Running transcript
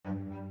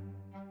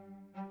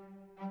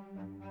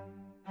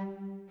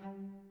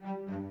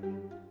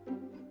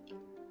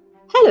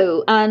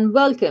Hello and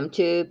welcome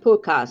to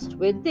podcast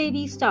with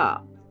Devi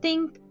Star,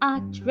 Think,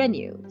 Act,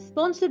 Renew,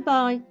 sponsored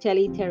by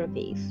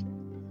Teletherapies.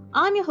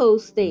 I'm your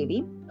host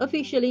Devi,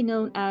 officially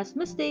known as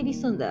Miss Devi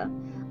Sundar,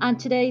 and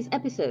today's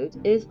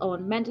episode is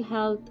on mental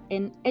health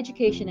in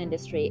education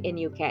industry in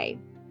UK.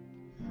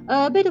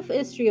 A bit of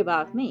history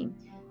about me.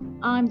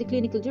 I'm the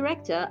clinical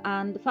director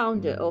and the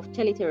founder of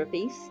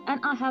Teletherapies, and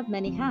I have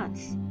many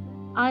hats.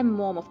 I'm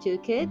mom of two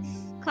kids,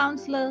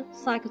 counselor,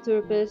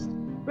 psychotherapist,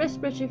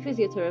 respiratory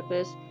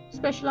physiotherapist,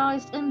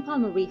 specialized in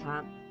pulmonary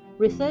rehab,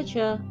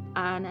 researcher,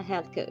 and a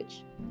health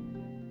coach.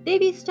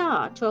 Devi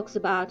Star talks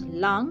about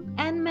lung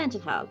and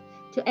mental health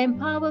to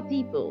empower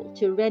people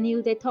to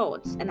renew their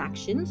thoughts and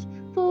actions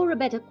for a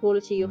better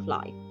quality of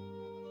life.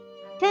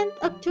 10th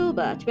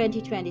October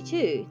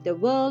 2022, the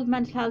World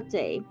Mental Health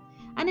Day,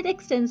 and it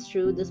extends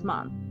through this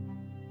month.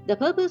 The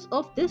purpose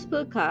of this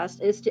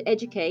podcast is to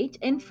educate,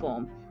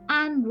 inform,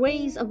 and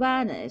raise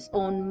awareness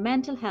on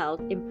mental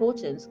health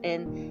importance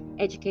in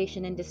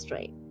education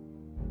industry.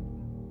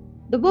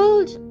 The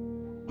World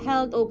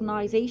Health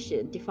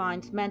Organization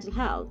defines mental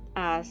health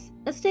as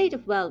a state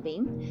of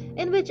well-being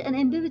in which an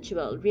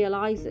individual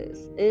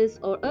realizes his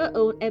or her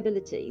own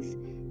abilities,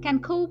 can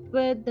cope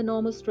with the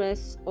normal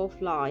stress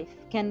of life,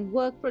 can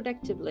work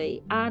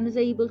productively, and is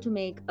able to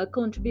make a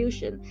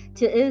contribution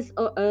to his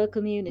or her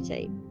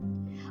community.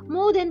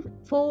 More than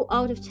 4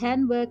 out of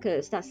 10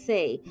 workers that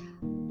say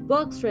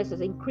work stress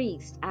has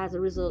increased as a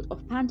result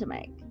of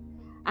pandemic,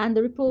 and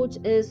the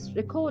report is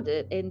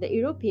recorded in the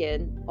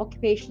European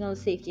Occupational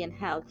Safety and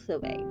Health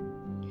Survey.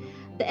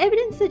 The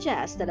evidence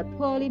suggests that a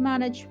poorly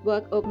managed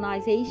work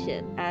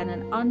organization and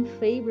an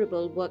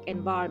unfavorable work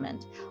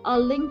environment are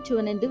linked to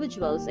an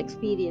individual's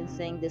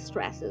experiencing the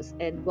stresses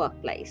in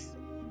workplace.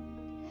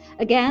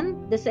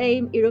 Again, the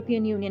same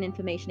European Union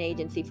Information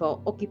Agency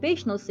for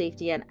Occupational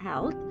Safety and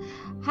Health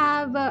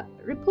have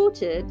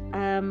reported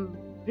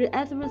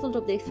as a result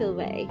of their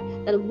survey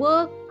that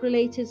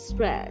work-related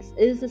stress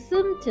is a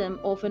symptom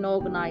of an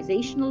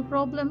organizational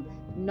problem,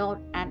 not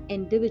an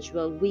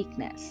individual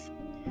weakness.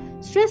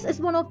 Stress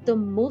is one of the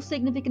most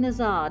significant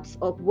hazards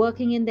of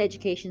working in the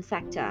education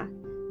sector.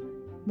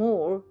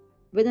 More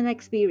with an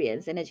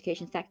experience in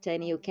education sector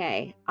in the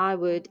UK, I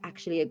would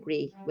actually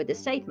agree with this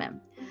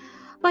statement.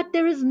 But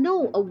there is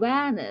no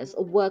awareness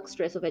of work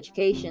stress of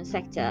education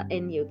sector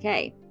in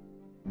UK.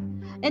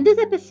 In this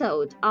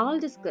episode, I'll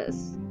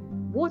discuss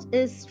what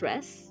is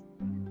stress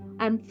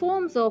and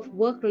forms of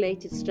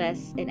work-related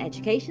stress in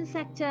education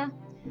sector,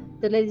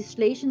 the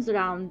legislations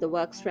around the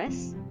work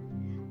stress,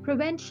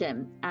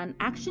 prevention and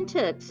action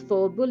tips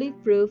for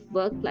bully-proof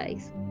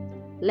workplace.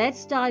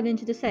 Let's dive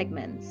into the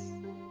segments.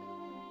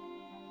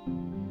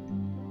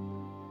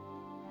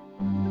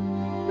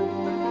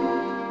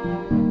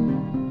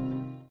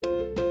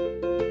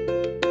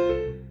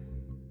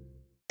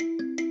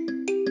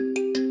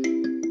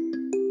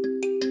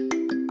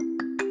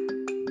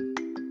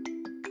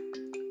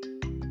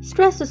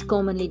 Stress is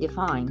commonly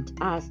defined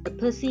as a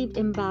perceived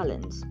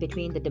imbalance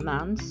between the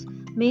demands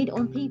made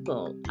on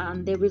people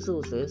and their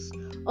resources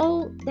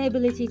or their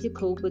ability to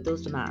cope with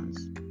those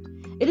demands.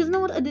 It is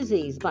not a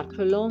disease, but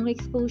prolonged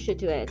exposure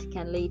to it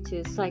can lead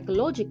to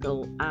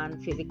psychological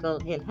and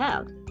physical ill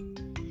health.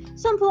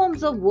 Some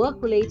forms of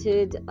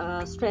work-related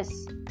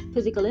stress,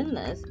 physical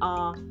illness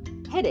are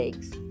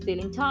headaches,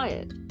 feeling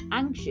tired,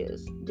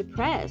 anxious,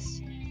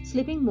 depressed,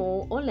 sleeping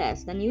more or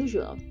less than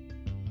usual.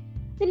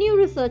 The new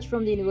research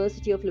from the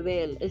University of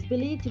Louvain is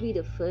believed to be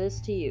the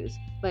first to use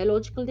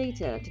biological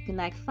data to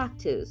connect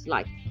factors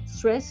like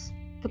stress,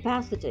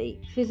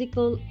 capacity,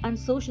 physical and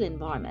social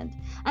environment,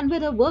 and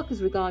whether work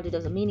is regarded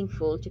as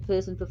meaningful to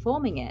person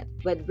performing it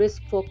with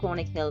risk for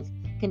chronic health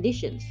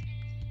conditions.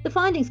 The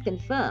findings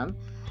confirm,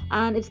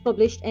 and it's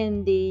published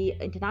in the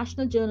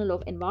International Journal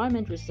of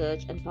Environment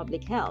Research and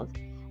Public Health,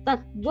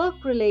 that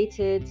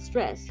work-related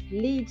stress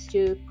leads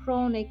to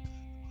chronic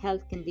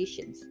health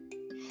conditions.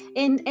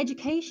 In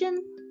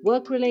education,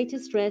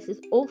 work-related stress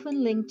is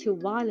often linked to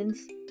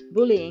violence,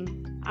 bullying,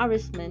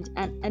 harassment,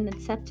 and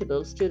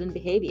unacceptable student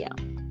behavior.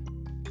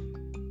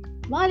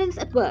 Violence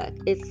at work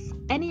is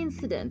any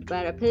incident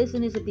where a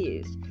person is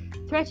abused,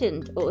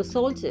 threatened, or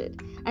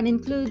assaulted, and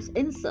includes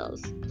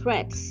insults,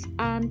 threats,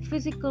 and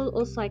physical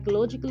or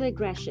psychological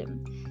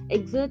aggression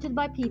exerted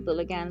by people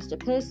against a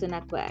person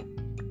at work.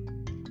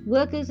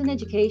 Workers in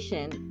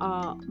education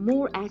are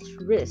more at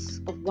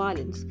risk of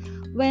violence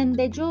when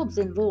their jobs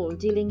involve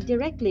dealing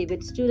directly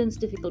with students'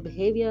 difficult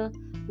behavior,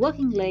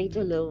 working late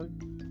alone,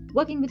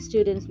 working with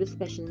students with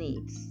special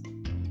needs.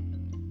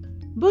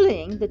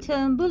 Bullying, the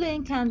term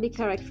bullying can be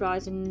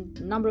characterized in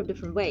a number of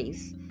different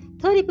ways.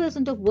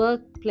 30% of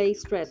workplace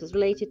stress is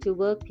related to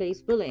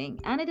workplace bullying,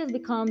 and it has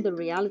become the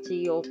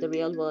reality of the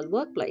real-world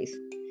workplace.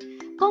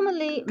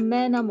 Commonly,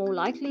 men are more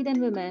likely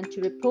than women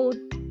to report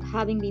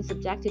having been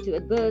subjected to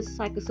adverse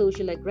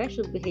psychosocial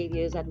aggressive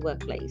behaviors at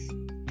workplace.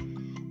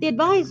 The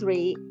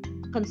Advisory,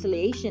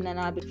 Conciliation and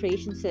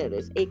Arbitration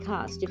Service,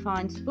 ACAS,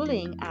 defines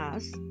bullying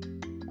as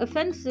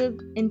offensive,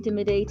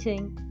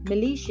 intimidating,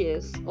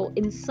 malicious, or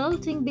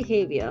insulting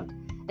behavior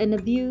an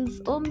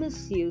abuse or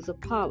misuse of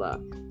power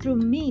through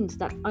means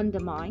that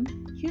undermine,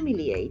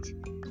 humiliate,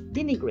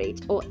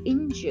 denigrate, or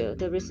injure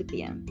the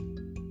recipient.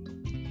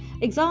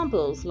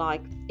 Examples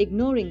like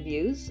ignoring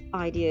views,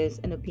 ideas,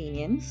 and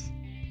opinions,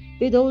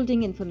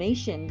 withholding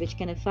information which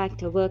can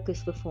affect a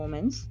worker's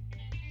performance,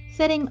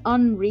 setting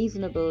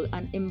unreasonable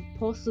and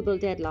impossible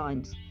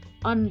deadlines,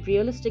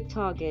 unrealistic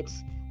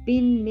targets,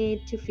 being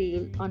made to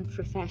feel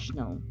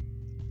unprofessional,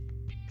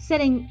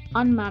 setting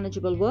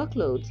unmanageable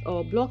workloads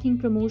or blocking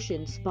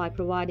promotions by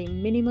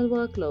providing minimal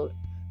workload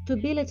to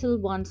belittle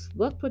one's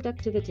work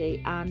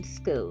productivity and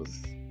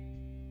skills,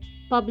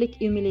 public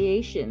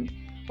humiliation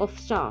of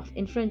staff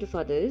in front of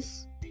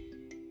others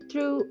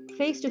through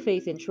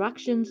face-to-face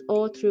interactions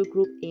or through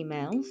group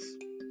emails,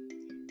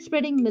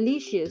 spreading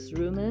malicious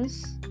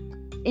rumors,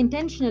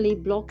 intentionally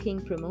blocking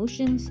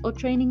promotions or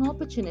training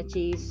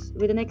opportunities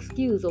with an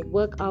excuse of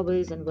work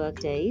hours and work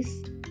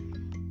days,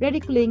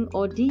 ridiculing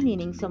or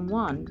demeaning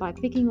someone by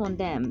picking on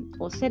them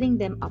or setting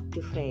them up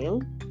to fail,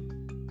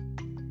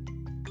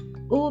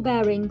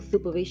 overbearing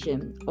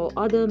supervision or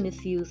other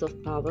misuse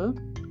of power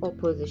or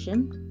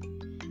position,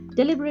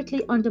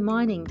 deliberately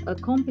undermining a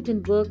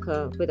competent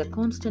worker with a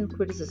constant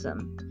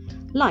criticism.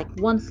 Like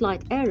one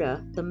slight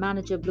error, the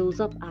manager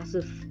blows up as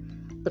if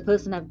the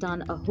person have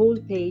done a whole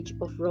page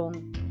of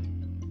wrong,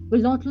 will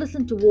not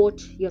listen to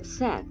what you have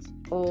said,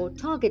 or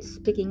targets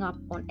picking up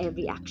on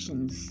every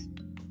actions.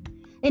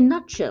 In a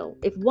nutshell,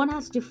 if one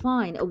has to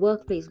define a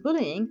workplace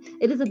bullying,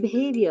 it is a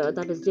behavior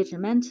that is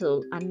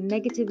detrimental and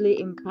negatively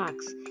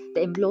impacts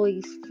the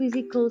employee's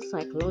physical,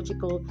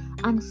 psychological,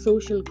 and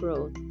social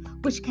growth,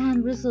 which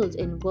can result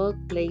in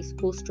workplace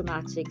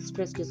post-traumatic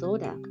stress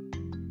disorder.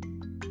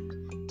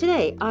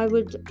 Today, I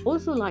would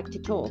also like to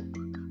talk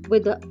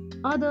with the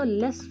other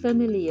less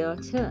familiar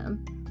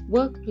term,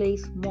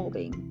 workplace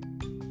mobbing.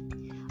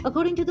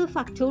 According to the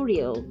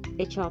Factorial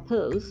HR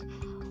Pulse,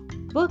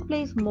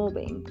 workplace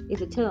mobbing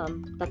is a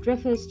term that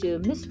refers to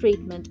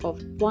mistreatment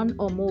of one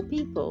or more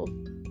people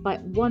by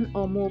one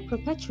or more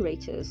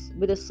perpetrators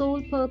with the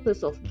sole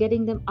purpose of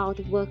getting them out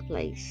of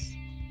workplace.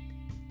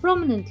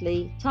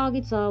 Prominently,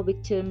 targets are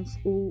victims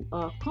who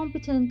are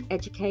competent,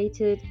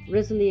 educated,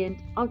 resilient,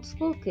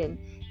 outspoken,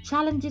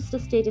 challenges the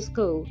status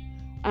quo,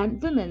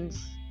 and women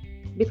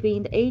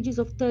between the ages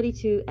of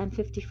 32 and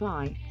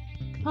 55,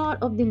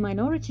 part of the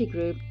minority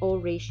group or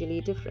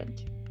racially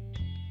different.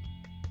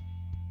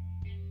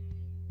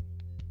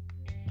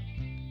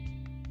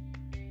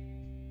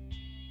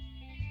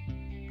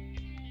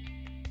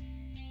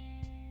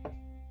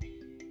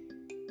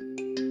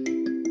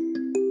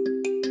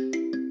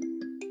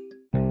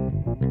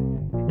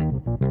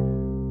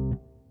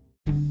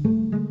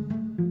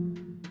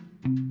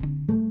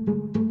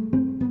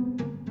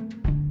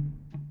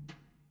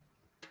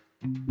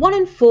 One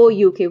in four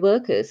UK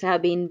workers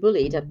have been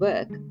bullied at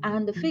work,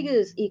 and the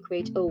figures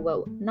equate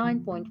over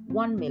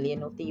 9.1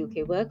 million of the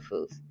UK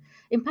workforce,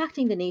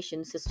 impacting the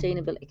nation's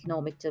sustainable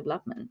economic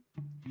development.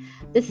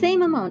 The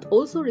same amount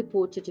also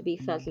reported to be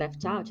felt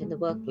left out in the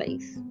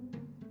workplace.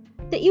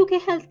 The UK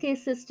healthcare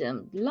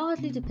system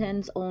largely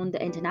depends on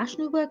the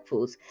international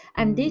workforce,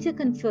 and data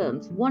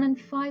confirms 1 in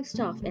 5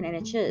 staff in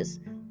NHS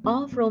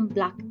are from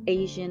Black,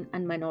 Asian,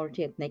 and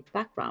minority ethnic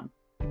background.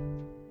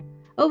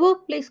 A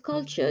workplace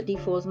culture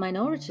defaults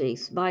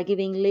minorities by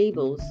giving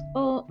labels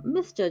or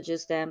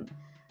misjudges them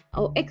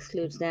or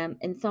excludes them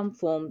in some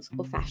forms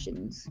or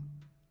fashions.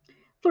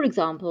 For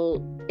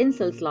example,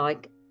 insults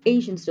like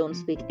Asians don't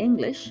speak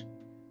English,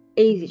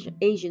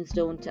 Asians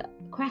don't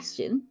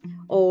question,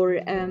 or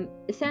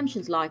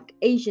assumptions like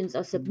Asians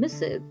are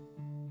submissive,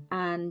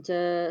 and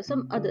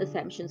some other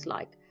assumptions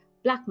like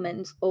black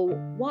men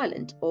are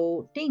violent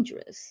or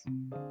dangerous.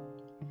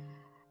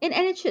 In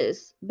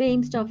NHS,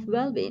 BAME staff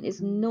well-being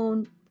is a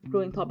known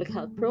growing public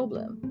health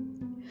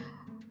problem.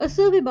 A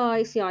survey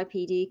by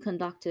CIPD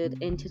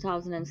conducted in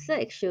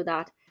 2006 showed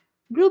that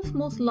groups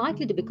most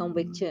likely to become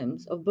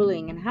victims of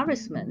bullying and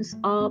harassments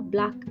are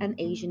Black and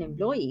Asian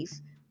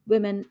employees,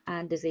 women,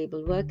 and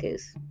disabled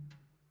workers.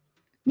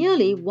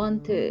 Nearly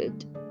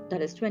one-third,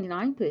 that is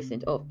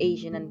 29% of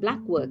Asian and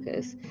Black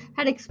workers,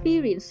 had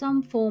experienced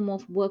some form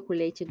of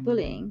work-related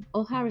bullying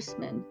or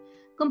harassment,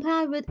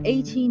 compared with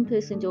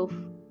 18% of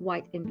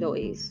white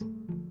employees.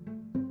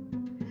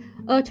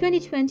 A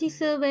 2020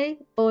 survey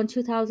on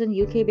 2,000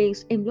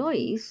 UK-based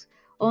employees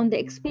on their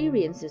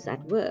experiences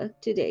at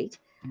work to date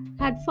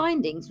had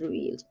findings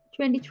revealed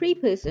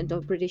 23%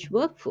 of British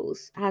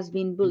workforce has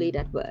been bullied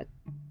at work.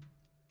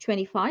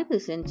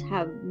 25%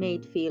 have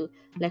made feel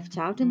left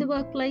out in the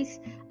workplace,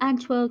 and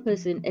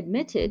 12%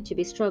 admitted to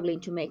be struggling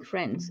to make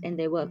friends in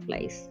their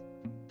workplace.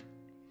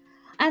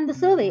 And the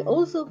survey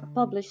also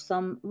published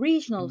some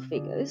regional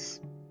figures.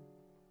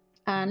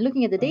 And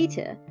looking at the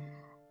data,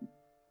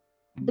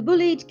 the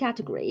bullied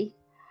category,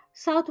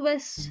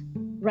 Southwest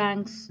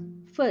ranks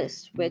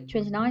first with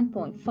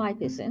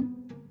 29.5%,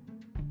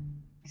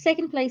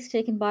 second place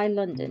taken by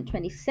London,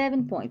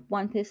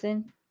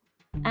 27.1%,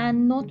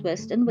 and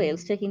Northwest and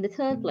Wales taking the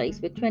third place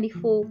with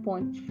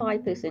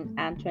 24.5%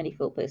 and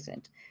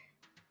 24%.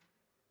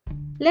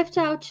 Left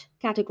out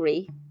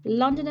category,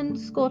 London and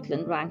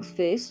Scotland ranks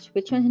first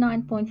with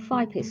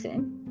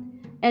 29.5%,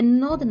 and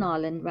Northern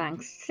Ireland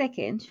ranks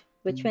second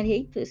with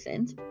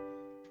 28%,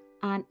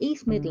 and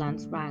East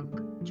Midlands rank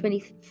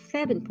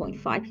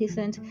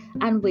 27.5%,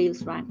 and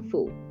Wales rank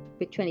 4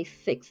 with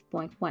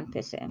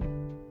 26.1%.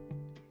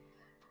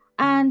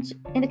 And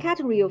in the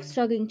category of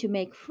struggling to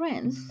make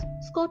friends,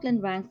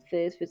 Scotland ranks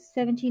first with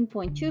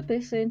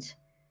 17.2%,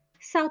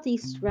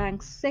 Southeast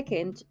ranks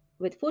second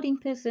with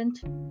 14%,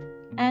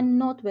 and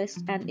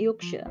Northwest and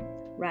Yorkshire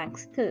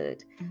ranks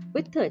third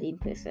with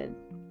 13%.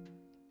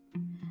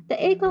 The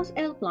ACOS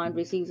helpline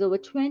receives over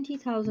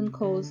 20,000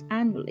 calls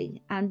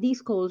annually, and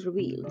these calls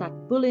reveal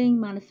that bullying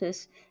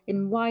manifests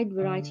in a wide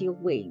variety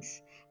of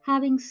ways,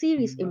 having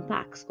serious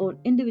impacts on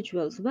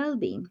individuals'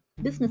 well-being,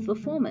 business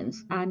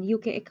performance, and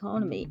UK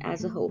economy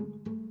as a whole.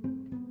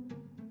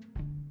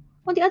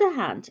 On the other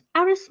hand,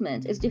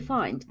 harassment is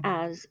defined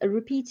as a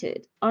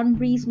repeated,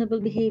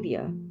 unreasonable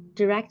behavior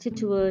directed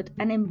toward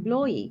an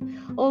employee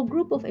or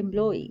group of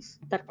employees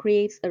that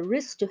creates a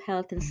risk to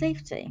health and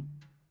safety.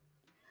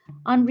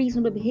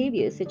 Unreasonable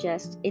behavior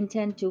suggests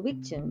intent to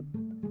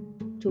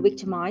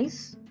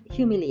victimize,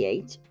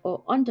 humiliate,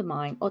 or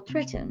undermine or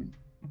threaten.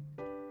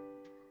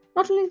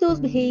 Not only those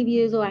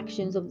behaviors or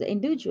actions of the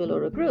individual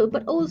or a group,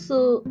 but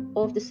also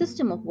of the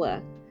system of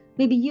work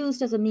may be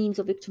used as a means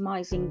of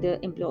victimizing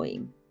the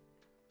employee.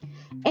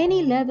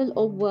 Any level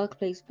of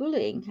workplace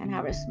bullying and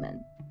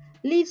harassment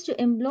leads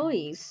to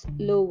employees'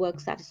 low work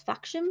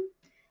satisfaction,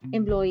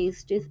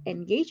 employees'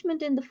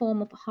 disengagement in the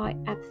form of high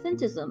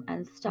absenteeism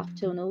and staff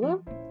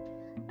turnover,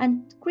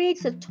 and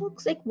creates a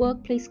toxic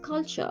workplace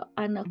culture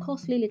and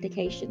costly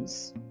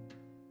litigations.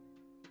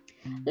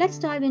 Let's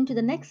dive into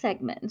the next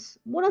segments.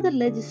 What are the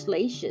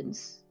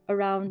legislations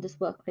around this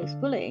workplace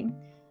bullying?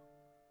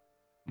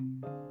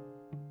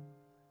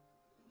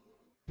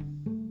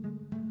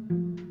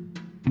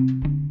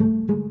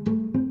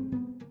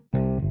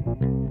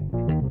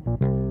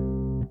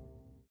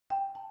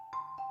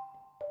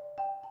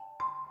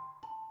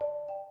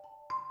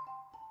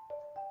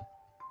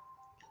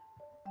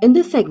 In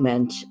this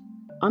segment,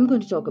 I'm going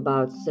to talk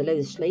about the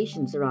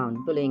legislations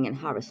around bullying and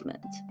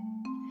harassment.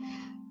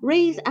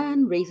 Race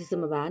and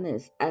Racism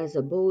Awareness as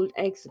a bold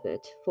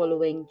exhibit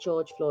following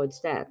George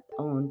Floyd's death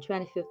on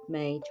 25th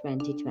May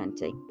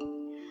 2020.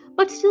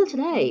 But still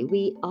today,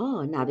 we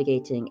are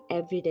navigating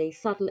everyday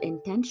subtle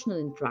intentional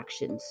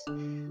interactions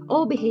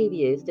or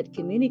behaviors that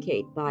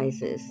communicate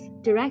biases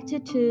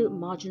directed to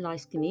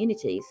marginalized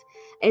communities,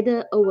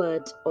 either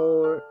overt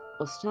or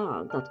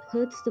hostile, that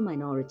hurts the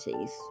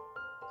minorities.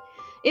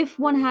 If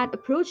one had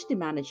approached the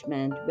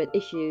management with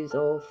issues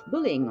of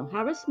bullying or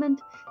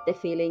harassment, their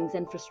feelings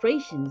and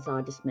frustrations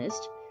are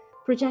dismissed,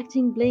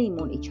 projecting blame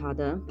on each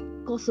other,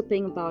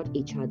 gossiping about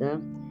each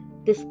other,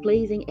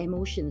 displacing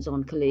emotions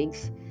on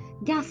colleagues,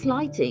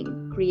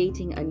 gaslighting,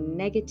 creating a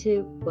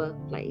negative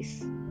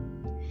workplace.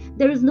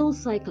 There is no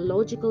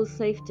psychological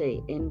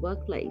safety in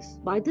workplace.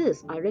 By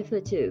this, I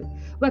refer to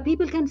where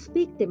people can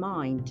speak their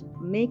mind,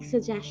 make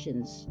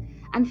suggestions,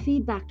 and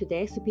feedback to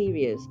their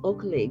superiors or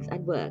colleagues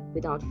at work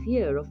without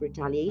fear of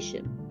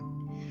retaliation.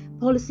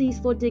 Policies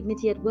for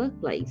dignity at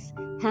workplace,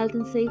 health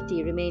and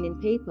safety remain in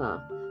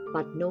paper,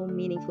 but no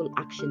meaningful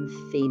action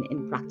seen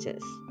in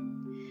practice.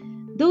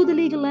 Though the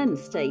legal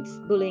lens states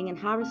bullying and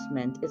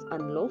harassment is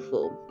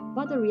unlawful,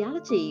 but the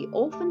reality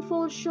often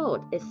falls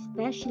short,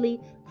 especially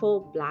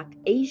for Black,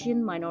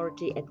 Asian,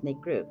 minority ethnic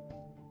group.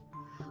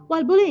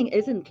 While bullying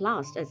isn't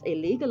classed as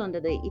illegal under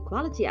the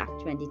Equality Act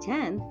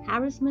 2010,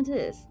 harassment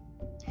is.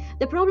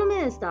 The problem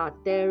is that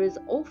there is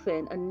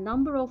often a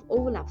number of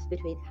overlaps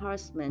between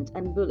harassment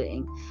and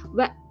bullying,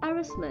 where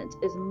harassment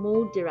is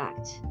more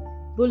direct.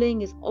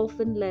 Bullying is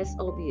often less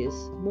obvious,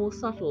 more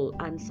subtle,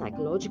 and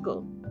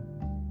psychological.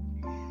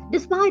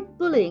 Despite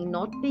bullying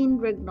not being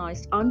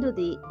recognized under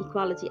the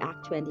Equality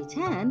Act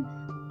 2010,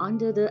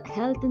 under the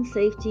Health and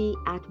Safety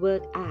at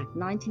Work Act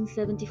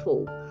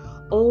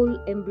 1974,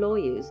 all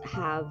employers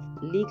have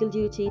legal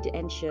duty to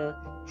ensure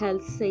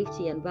health,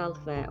 safety, and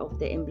welfare of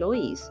their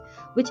employees,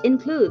 which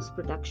includes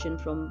protection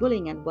from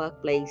bullying at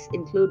workplace,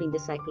 including the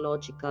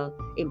psychological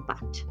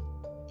impact.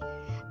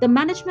 The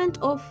Management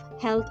of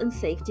Health and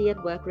Safety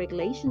at Work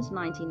Regulations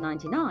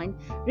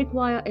 1999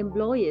 require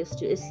employers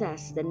to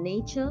assess the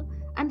nature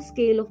and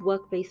scale of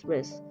workplace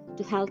risks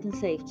to health and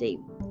safety.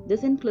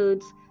 This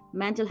includes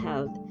mental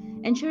health,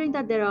 ensuring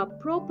that there are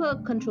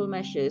proper control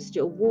measures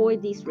to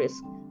avoid these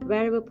risks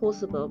wherever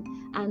possible,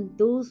 and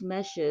those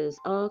measures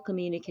are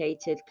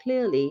communicated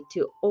clearly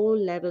to all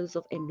levels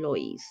of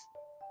employees.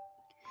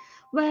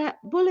 Where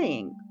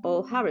bullying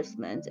or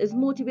harassment is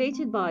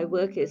motivated by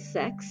workers'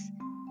 sex,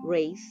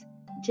 race,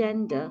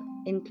 gender,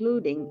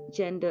 including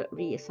gender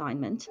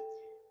reassignment,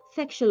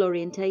 sexual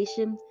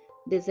orientation,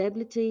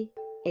 disability,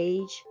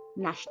 age,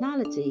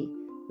 nationality,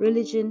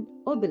 religion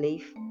or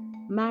belief,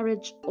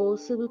 marriage or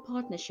civil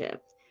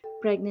partnership,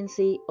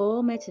 pregnancy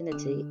or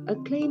maternity, a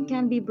claim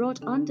can be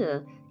brought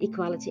under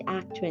Equality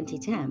Act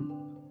 2010.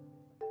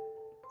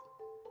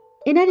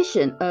 In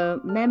addition, a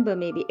member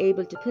may be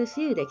able to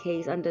pursue their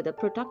case under the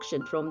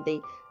protection from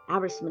the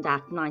Harassment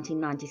Act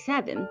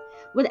 1997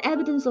 with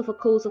evidence of a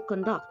course of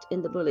conduct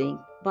in the bullying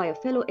by a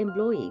fellow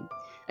employee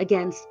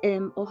against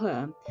him or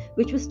her,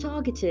 which was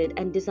targeted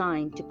and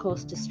designed to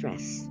cause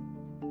distress.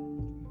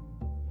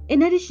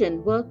 In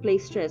addition,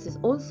 workplace stress is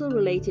also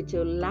related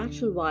to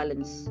lateral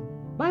violence,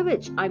 by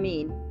which I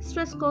mean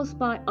stress caused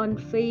by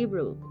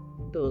unfavorable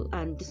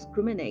and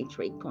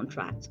discriminatory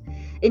contracts,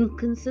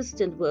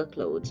 inconsistent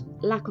workloads,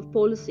 lack of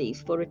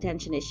policies for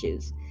retention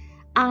issues,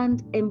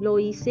 and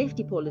employee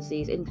safety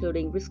policies,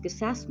 including risk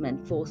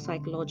assessment for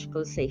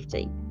psychological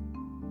safety.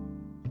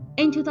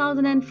 In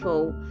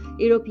 2004,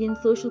 European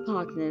social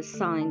partners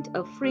signed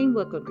a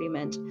framework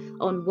agreement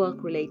on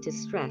work related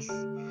stress,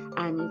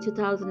 and in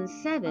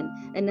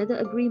 2007, another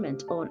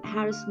agreement on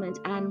harassment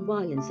and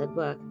violence at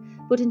work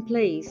put in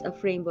place a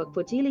framework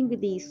for dealing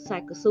with these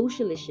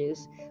psychosocial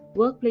issues,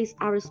 workplace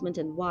harassment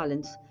and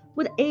violence,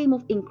 with the aim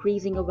of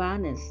increasing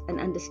awareness and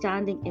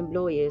understanding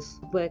employers,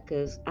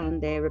 workers,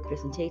 and their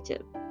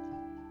representatives.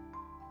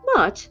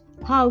 But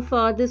how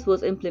far this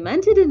was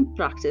implemented in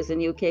practice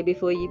in UK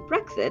before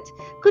Brexit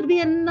could be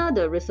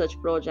another research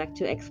project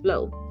to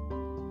explore.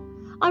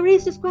 I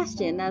raise this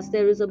question as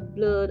there is a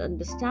blurred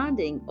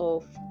understanding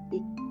of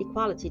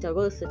equality,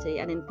 diversity,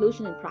 and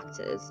inclusion in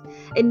practice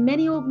in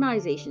many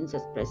organizations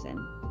at present.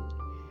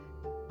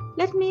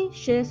 Let me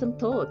share some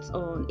thoughts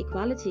on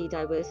equality,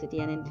 diversity,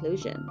 and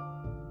inclusion.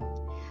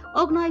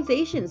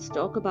 Organizations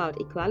talk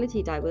about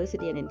equality,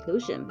 diversity, and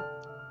inclusion.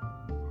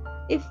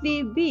 If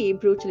we be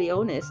brutally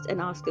honest and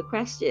ask a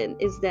question,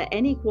 is there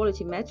any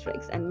quality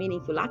metrics and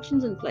meaningful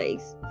actions in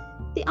place?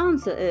 The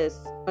answer is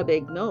a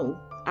big no,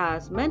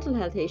 as mental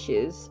health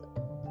issues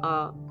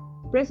are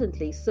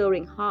presently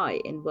soaring high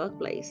in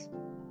workplace.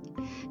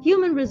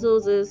 Human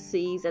resources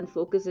sees and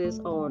focuses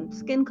on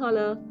skin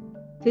color,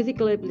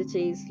 physical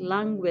abilities,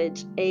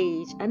 language,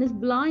 age, and is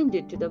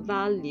blinded to the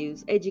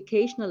values,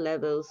 educational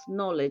levels,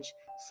 knowledge,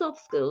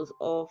 soft skills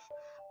of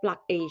Black,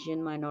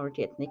 Asian,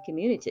 minority ethnic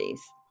communities.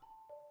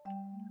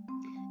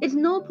 It's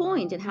no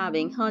point in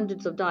having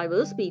hundreds of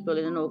diverse people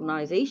in an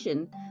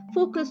organization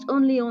focused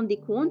only on the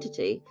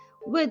quantity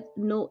with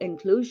no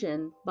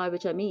inclusion, by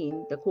which I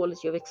mean the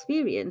quality of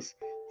experience,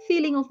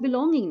 feeling of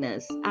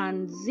belongingness,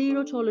 and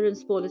zero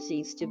tolerance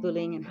policies to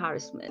bullying and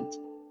harassment.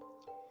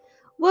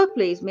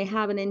 Workplace may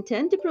have an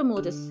intent to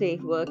promote a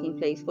safe working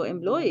place for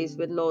employees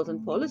with laws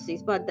and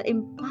policies, but the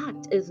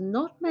impact is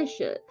not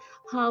measured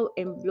how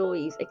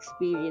employees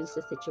experience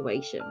the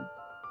situation.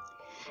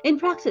 In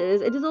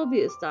practice, it is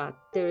obvious that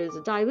there is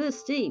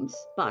diverse teams,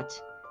 but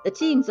the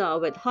teams are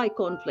with high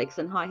conflicts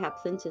and high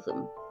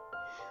absenteeism.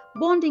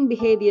 Bonding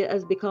behavior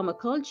has become a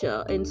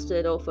culture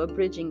instead of a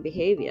bridging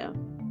behavior.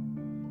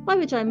 By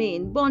which I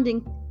mean,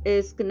 bonding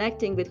is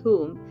connecting with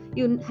whom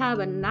you have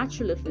a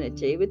natural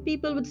affinity with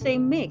people with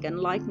same make and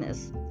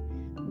likeness.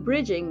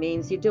 Bridging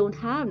means you don't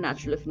have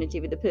natural affinity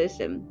with the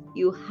person.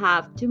 You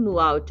have to move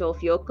out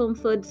of your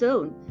comfort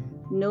zone.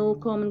 No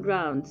common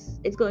grounds.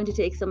 It's going to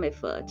take some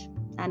effort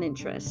and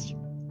interest.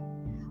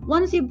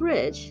 Once you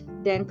bridge,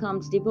 then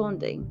comes the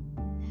bonding.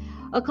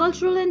 A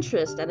cultural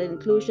interest and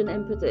inclusion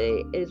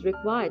empathy is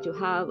required to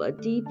have a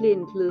deeply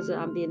inclusive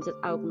ambience at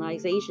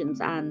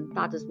organizations, and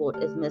that is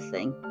what is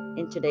missing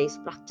in today's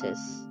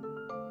practice.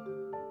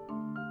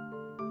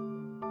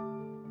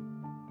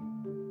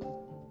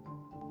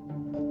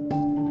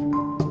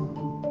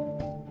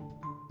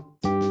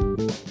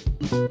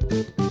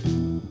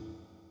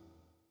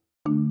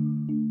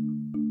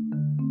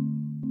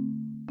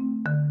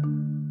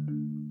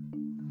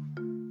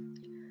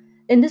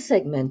 In this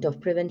segment of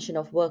prevention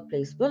of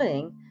workplace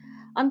bullying,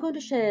 I'm going to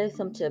share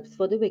some tips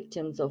for the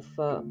victims of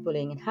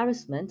bullying and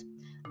harassment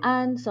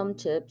and some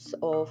tips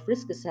of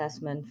risk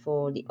assessment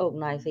for the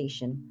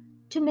organization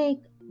to make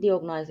the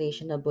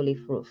organization a bully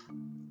proof.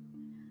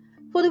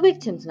 For the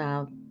victims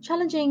now,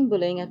 challenging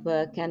bullying at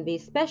work can be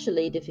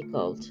especially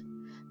difficult,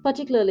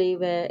 particularly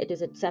where it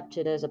is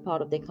accepted as a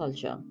part of their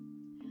culture.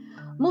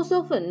 Most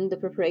often, the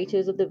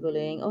perpetrators of the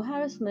bullying or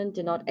harassment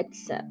do not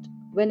accept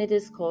when it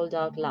is called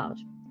out loud.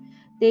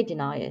 They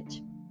deny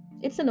it.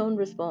 It's a known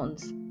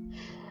response.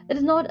 It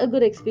is not a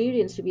good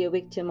experience to be a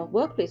victim of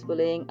workplace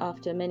bullying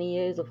after many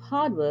years of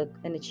hard work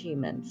and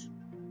achievements.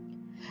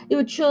 You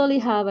would surely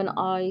have an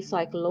eye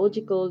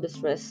psychological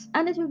distress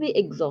and it will be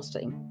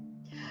exhausting.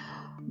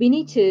 We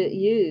need to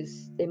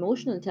use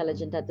emotional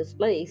intelligence at this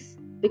place,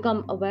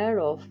 become aware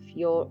of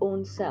your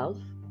own self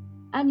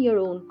and your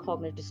own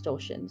cognitive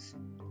distortions,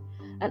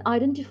 and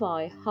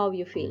identify how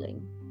you're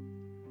feeling.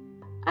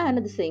 And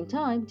at the same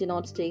time, do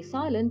not stay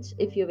silent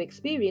if you've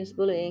experienced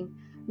bullying,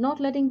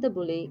 not letting the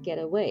bully get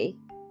away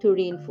to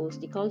reinforce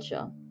the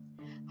culture.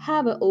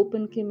 Have an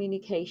open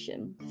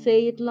communication.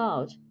 Say it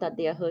loud that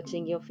they are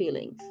hurting your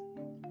feelings.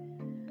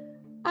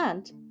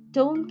 And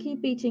don't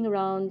keep beating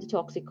around the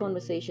toxic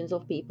conversations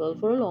of people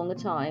for a longer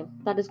time.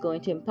 That is going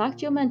to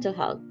impact your mental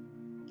health.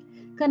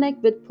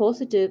 Connect with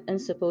positive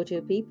and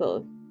supportive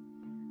people.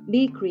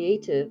 Be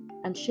creative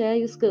and share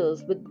your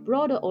skills with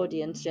broader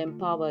audience to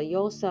empower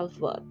your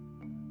self-worth.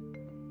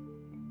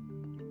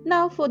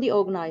 Now for the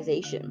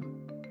organization.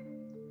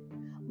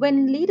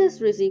 When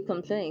leaders receive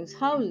complaints,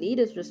 how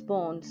leaders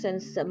respond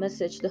sends a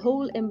message to the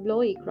whole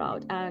employee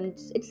crowd and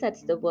it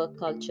sets the work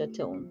culture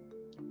tone.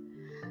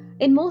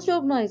 In most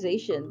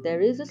organizations,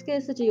 there is a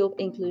scarcity of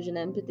inclusion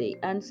empathy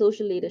and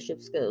social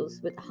leadership skills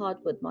with a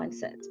hardwood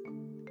mindset.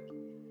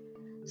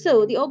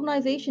 So, the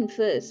organization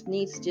first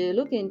needs to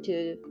look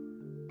into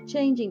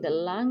changing the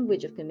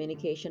language of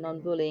communication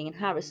on bullying and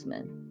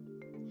harassment.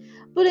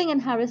 Bullying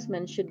and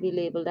harassment should be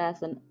labeled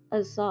as an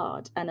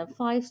hazard, and a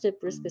 5 step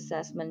risk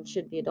assessment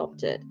should be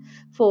adopted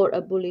for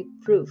a bully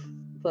proof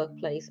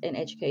workplace in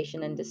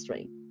education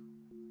industry.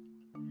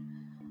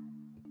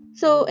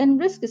 So, in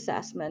risk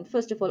assessment,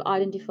 first of all,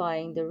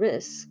 identifying the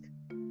risk,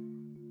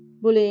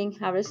 bullying,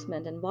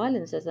 harassment, and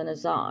violence as an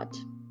hazard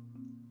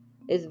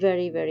is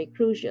very, very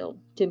crucial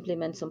to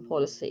implement some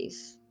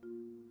policies.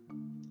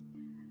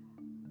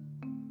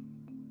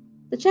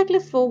 The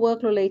checklist for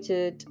work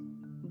related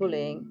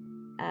bullying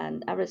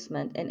and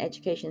harassment in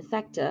education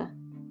sector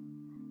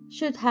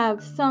should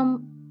have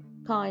some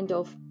kind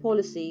of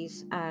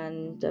policies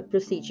and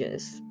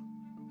procedures.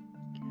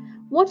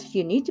 What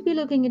you need to be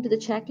looking into the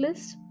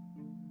checklist?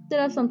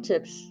 There are some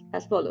tips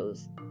as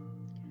follows.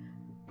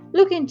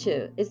 Look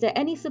into, is there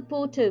any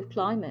supportive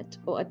climate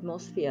or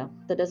atmosphere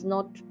that does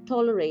not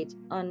tolerate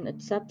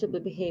unacceptable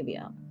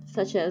behavior,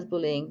 such as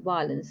bullying,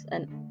 violence,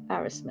 and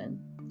harassment?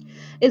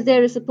 Is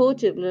there a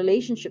supportive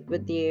relationship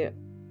with their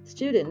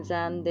students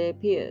and their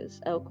peers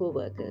or co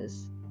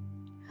workers?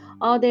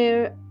 Are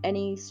there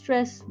any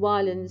stress,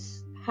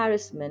 violence,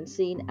 harassment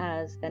seen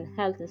as an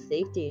health and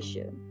safety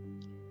issue?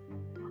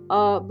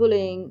 Are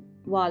bullying,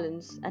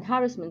 violence, and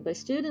harassment by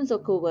students or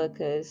co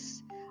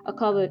workers are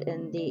covered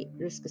in the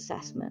risk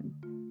assessment?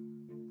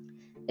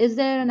 Is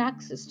there an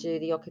access to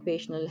the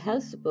occupational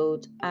health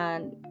support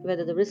and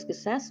whether the risk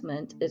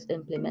assessment is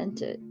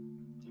implemented?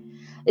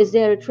 Is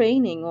there a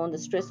training on the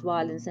stress,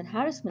 violence, and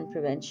harassment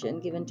prevention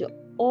given to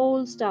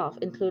all staff,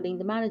 including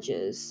the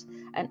managers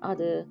and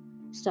other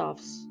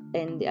staffs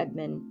in the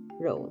admin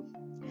role?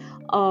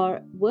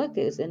 Are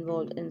workers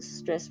involved in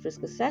stress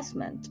risk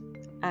assessment?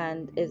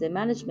 And is the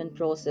management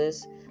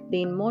process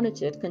being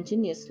monitored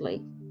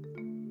continuously?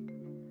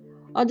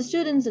 Are the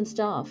students and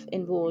staff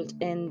involved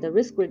in the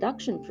risk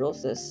reduction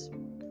process,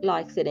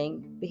 like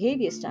setting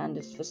behavior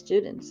standards for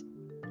students?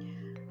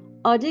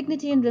 Our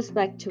dignity and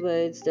respect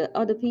towards the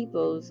other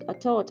peoples are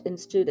taught in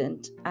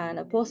student and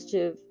a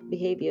positive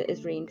behavior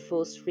is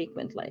reinforced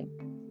frequently.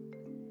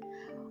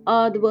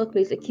 Are the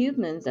workplace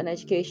equipments and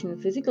educational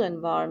physical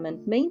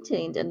environment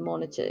maintained and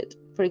monitored?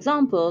 For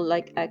example,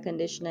 like air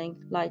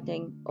conditioning,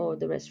 lighting, or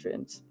the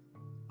restrooms.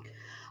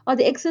 Are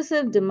the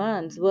excessive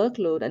demands,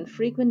 workload, and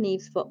frequent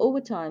needs for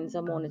overtimes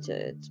are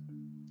monitored?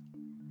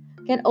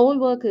 Can all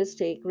workers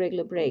take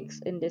regular breaks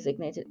in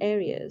designated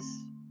areas?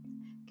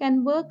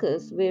 Can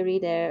workers vary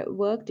their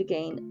work to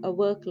gain a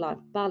work life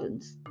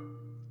balance?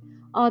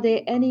 Are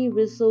there any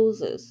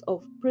resources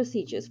or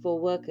procedures for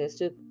workers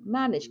to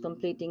manage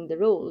completing the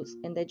roles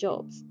in their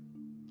jobs?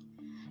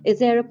 Is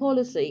there a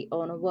policy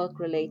on work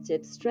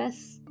related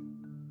stress?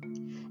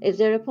 Is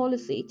there a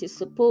policy to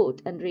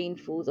support and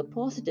reinforce a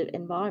positive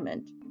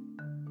environment?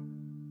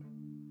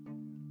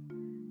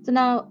 So,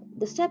 now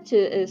the step two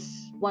is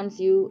once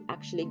you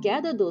actually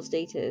gather those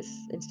data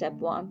in step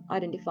one,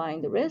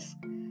 identifying the risk,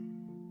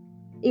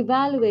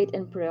 evaluate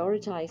and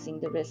prioritizing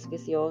the risk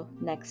is your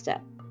next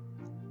step.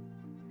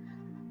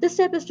 This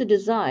step is to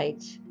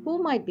decide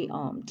who might be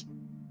armed.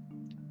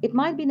 It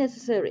might be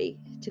necessary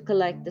to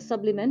collect the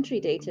supplementary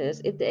data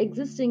if the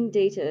existing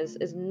data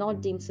is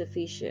not deemed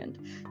sufficient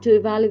to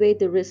evaluate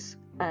the risk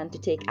and to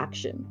take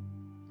action.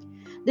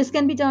 This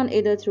can be done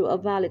either through a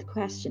valid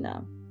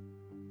questionnaire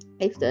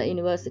if the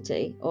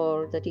university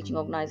or the teaching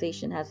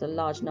organization has a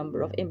large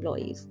number of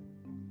employees.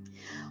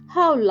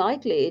 How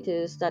likely it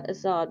is that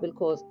Assad will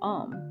cause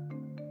harm.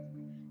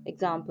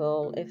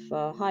 Example, if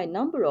a high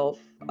number of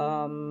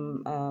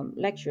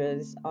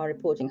lecturers are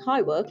reporting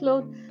high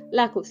workload,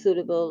 lack of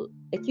suitable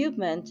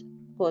equipment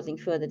causing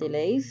further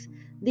delays,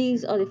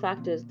 these are the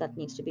factors that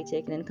needs to be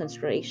taken in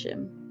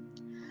consideration.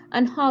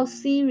 And how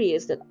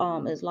serious that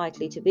harm is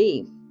likely to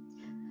be.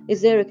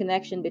 Is there a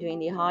connection between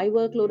the high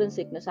workload and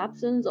sickness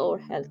absence or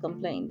health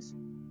complaints?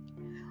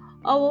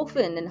 How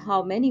often and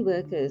how many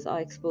workers are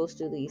exposed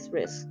to these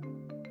risks?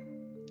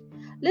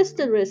 List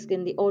the risk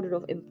in the order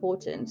of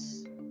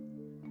importance.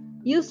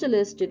 Use the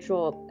list to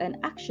draw up an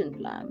action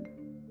plan.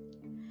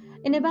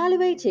 In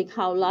evaluating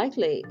how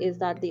likely is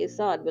that the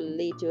assault will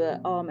lead to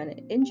an harm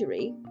and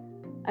injury,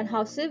 and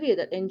how severe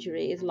that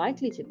injury is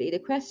likely to be, the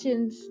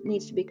questions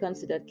needs to be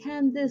considered.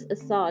 Can this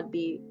assault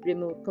be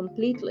removed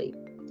completely?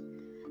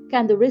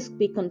 Can the risk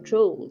be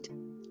controlled?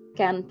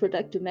 Can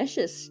protective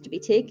measures to be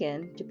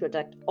taken to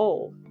protect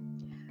all?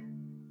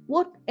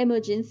 What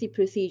emergency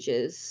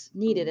procedures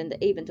needed in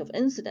the event of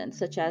incident,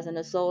 such as an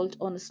assault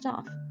on a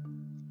staff?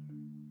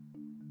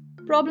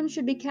 Problems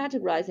should be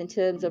categorized in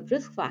terms of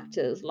risk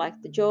factors like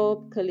the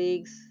job,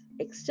 colleagues,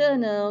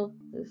 external,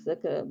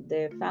 like,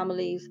 their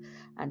families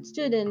and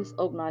students,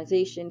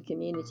 organization,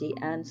 community,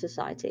 and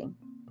society.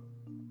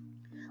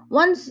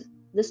 Once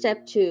the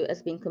step 2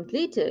 has been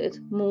completed,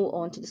 move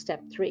on to the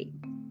step 3.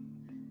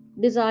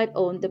 Decide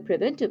on the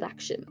preventive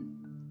action.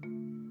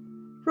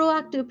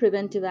 Proactive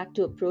preventive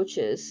active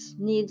approaches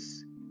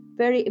needs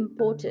very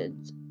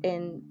important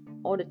in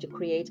order to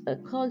create a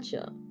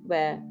culture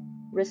where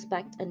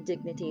respect and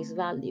dignity is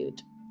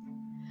valued.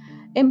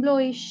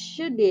 Employees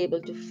should be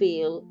able to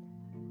feel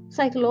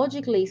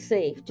psychologically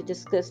safe to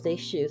discuss the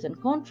issues and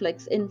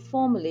conflicts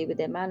informally with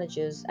their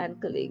managers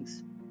and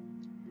colleagues.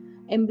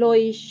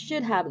 Employees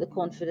should have the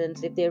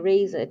confidence if they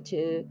raise it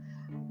to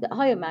the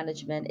higher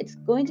management, it's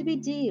going to be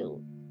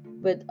deal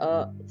with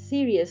a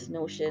serious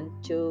notion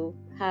to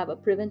have a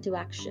preventive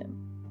action.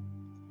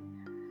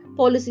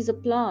 Policies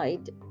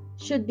applied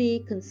should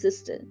be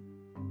consistent,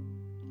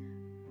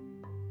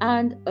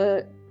 and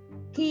a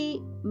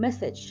key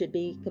message should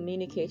be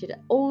communicated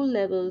at all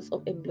levels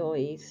of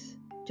employees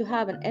to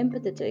have an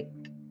empathetic,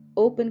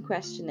 open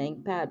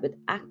questioning paired with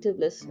active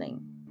listening.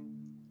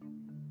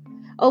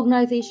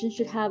 Organizations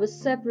should have a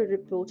separate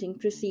reporting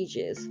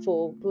procedures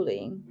for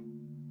bullying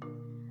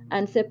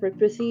and separate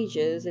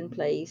procedures in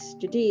place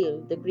to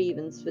deal the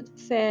grievance with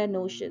fair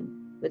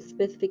notion with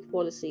specific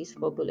policies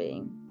for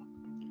bullying.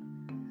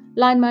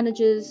 Line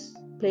managers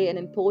play an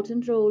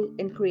important role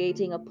in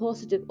creating a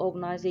positive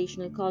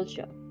organizational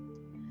culture.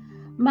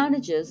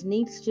 Managers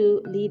needs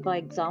to lead by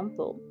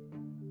example.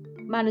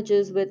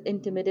 Managers with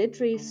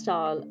intimidatory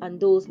style and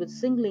those with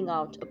singling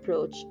out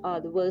approach are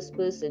the worst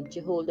person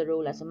to hold the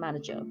role as a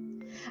manager,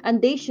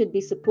 and they should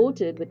be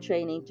supported with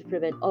training to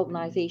prevent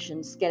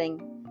organizations getting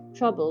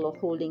trouble or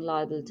holding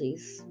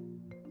liabilities.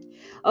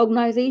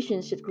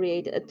 Organizations should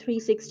create a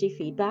 360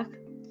 feedback.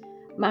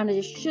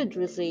 Managers should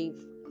receive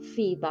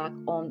feedback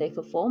on their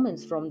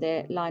performance from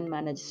their line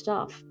managed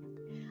staff.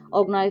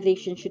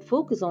 Organizations should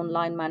focus on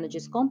line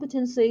managers'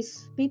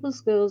 competencies, people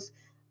skills,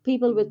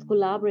 people with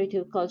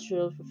collaborative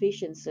cultural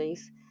proficiencies,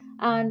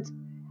 and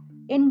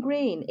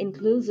ingrain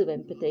inclusive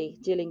empathy,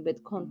 dealing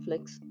with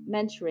conflicts,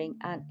 mentoring,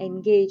 and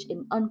engage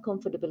in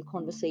uncomfortable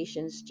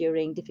conversations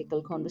during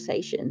difficult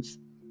conversations.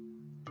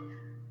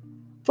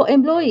 For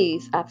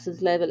employees,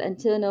 absence level and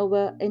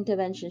turnover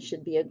intervention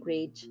should be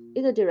agreed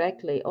either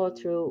directly or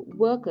through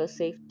worker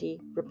safety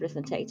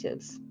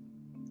representatives.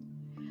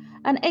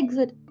 An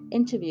exit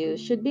interview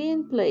should be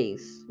in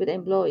place with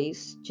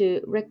employees to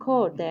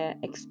record their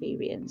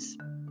experience.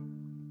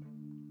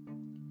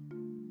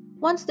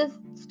 Once the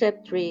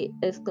step 3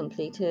 is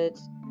completed,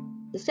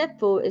 the step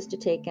 4 is to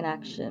take an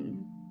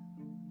action.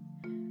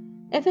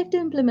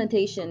 Effective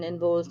implementation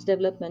involves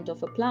development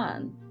of a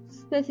plan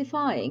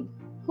specifying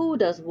who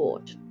does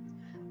what,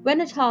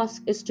 when a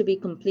task is to be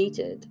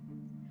completed,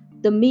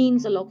 the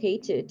means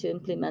allocated to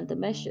implement the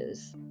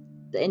measures.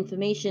 The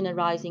information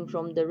arising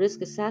from the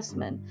risk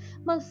assessment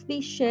must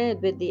be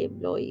shared with the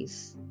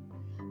employees.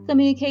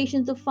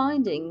 Communications of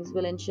findings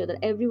will ensure that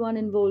everyone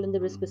involved in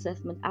the risk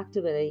assessment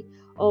activity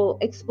or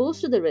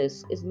exposed to the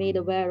risk is made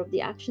aware of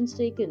the actions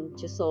taken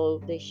to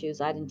solve the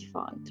issues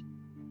identified.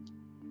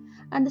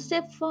 And the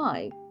step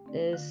 5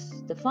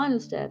 is the final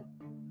step: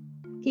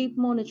 keep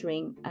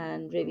monitoring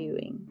and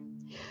reviewing.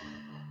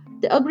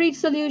 The agreed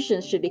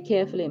solutions should be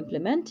carefully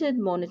implemented,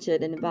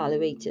 monitored, and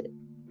evaluated.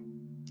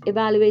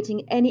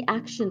 Evaluating any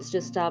actions to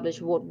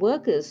establish what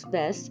works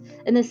best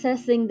and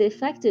assessing the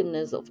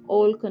effectiveness of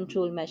all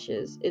control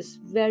measures is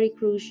very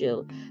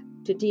crucial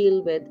to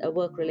deal with a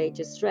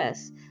work-related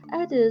stress.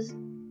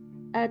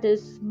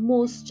 As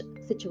most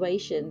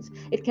situations,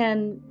 it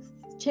can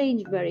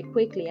change very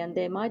quickly, and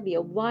there might be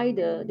a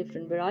wider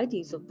different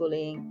varieties of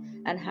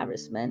bullying and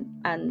harassment,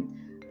 and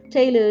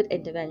tailored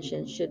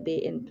interventions should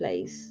be in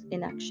place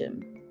in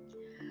action.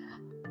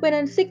 When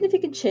a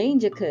significant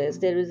change occurs,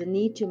 there is a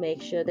need to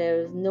make sure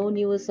there is no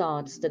new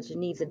assaults that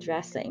needs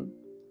addressing,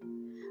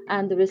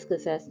 and the risk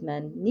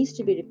assessment needs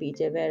to be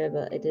repeated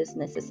wherever it is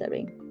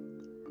necessary.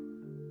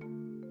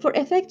 For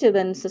effective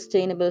and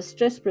sustainable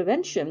stress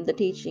prevention, the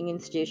teaching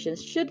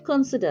institutions should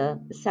consider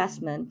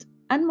assessment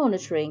and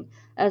monitoring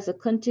as a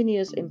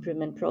continuous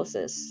improvement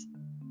process.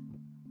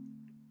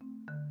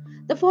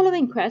 The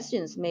following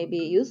questions may be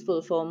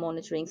useful for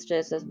monitoring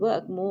stress at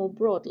work more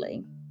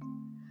broadly.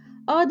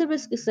 Are the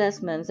risk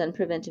assessments and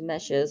preventive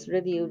measures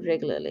reviewed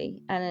regularly,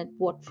 and at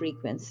what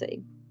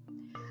frequency?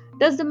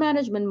 Does the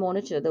management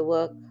monitor the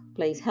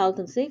workplace health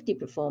and safety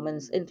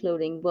performance,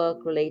 including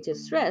work related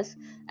stress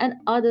and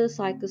other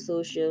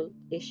psychosocial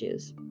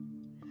issues?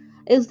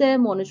 Is there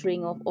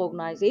monitoring of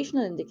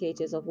organizational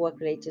indicators of work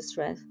related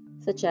stress,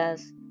 such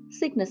as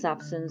sickness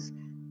absence,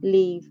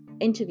 leave,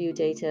 interview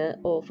data,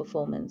 or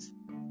performance?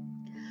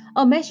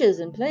 Are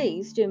measures in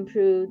place to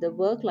improve the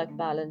work life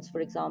balance,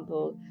 for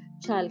example,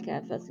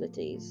 childcare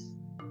facilities?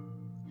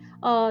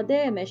 Are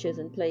there measures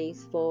in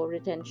place for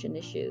retention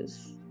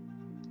issues?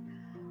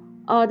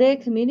 Are there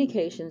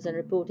communications and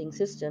reporting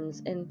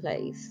systems in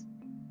place?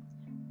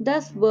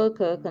 Does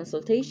worker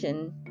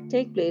consultation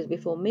take place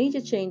before major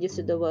changes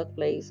to the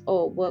workplace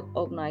or work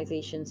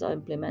organizations are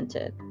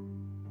implemented?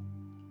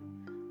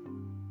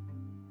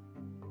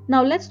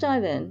 Now let's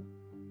dive in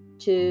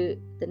to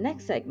the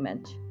next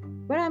segment,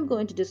 where I'm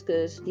going to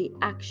discuss the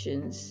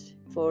actions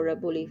for a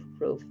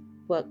bully-proof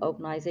work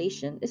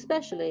organization,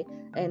 especially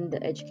in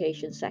the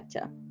education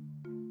sector.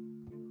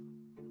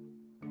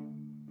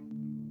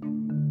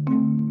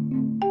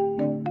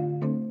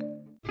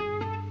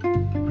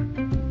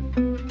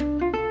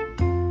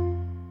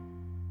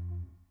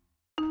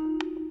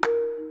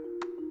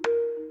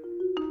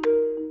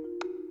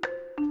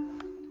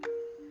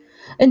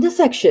 In this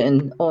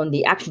section on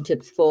the action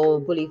tips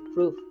for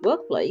bully-proof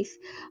workplace,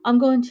 I'm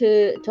going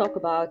to talk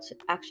about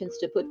actions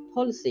to put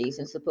policies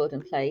and support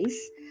in place,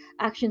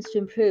 actions to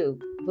improve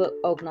work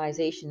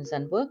organizations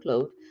and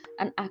workload,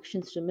 and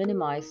actions to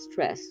minimize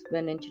stress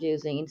when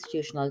introducing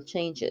institutional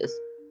changes.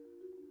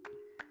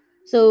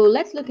 So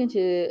let's look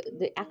into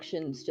the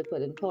actions to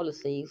put in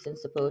policies and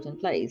support in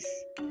place.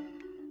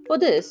 For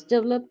this,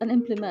 develop and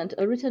implement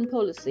a written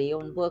policy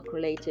on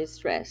work-related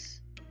stress.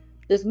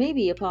 This may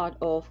be a part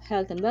of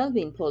health and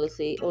well-being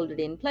policy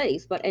already in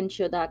place, but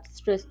ensure that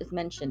stress is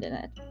mentioned in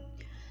it.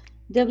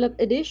 Develop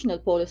additional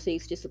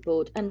policies to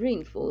support and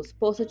reinforce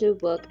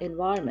positive work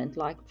environment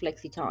like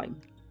flexi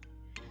time.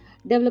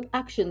 Develop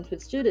actions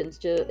with students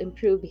to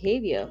improve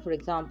behavior, for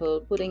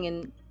example, putting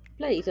in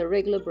place a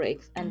regular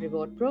breaks and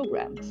reward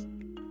programs.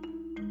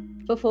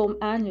 Perform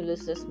annual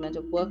assessment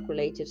of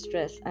work-related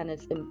stress and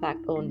its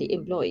impact on the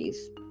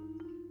employees.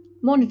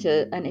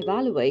 Monitor and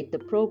evaluate the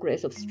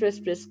progress of stress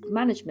risk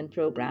management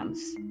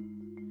programs.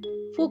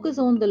 Focus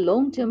on the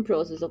long-term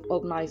process of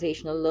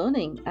organizational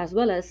learning as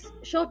well as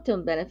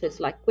short-term benefits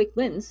like quick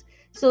wins,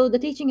 so the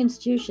teaching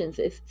institutions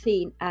is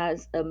seen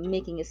as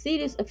making a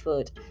serious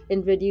effort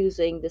in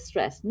reducing the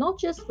stress, not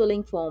just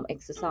filling form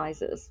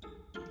exercises.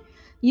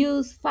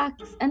 Use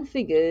facts and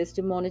figures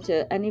to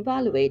monitor and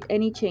evaluate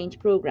any change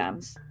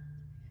programs.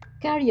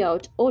 Carry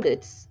out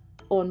audits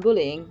on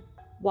bullying,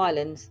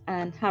 violence,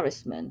 and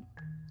harassment.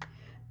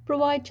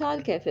 Provide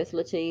childcare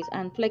facilities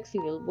and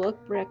flexible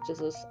work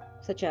practices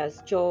such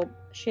as job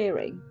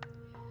sharing.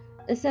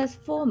 Assess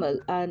formal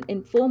and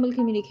informal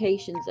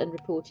communications and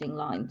reporting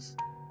lines.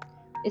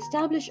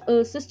 Establish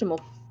a system of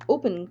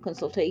open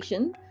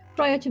consultation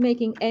prior to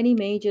making any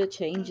major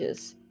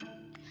changes.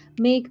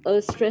 Make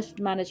a stress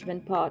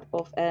management part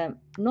of a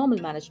normal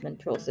management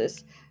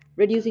process,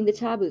 reducing the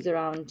taboos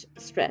around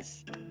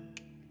stress.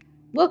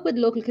 Work with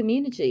local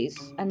communities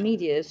and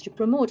medias to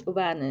promote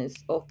awareness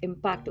of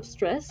impact of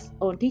stress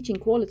on teaching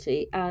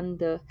quality and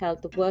the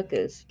health of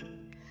workers,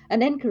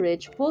 and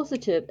encourage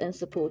positive and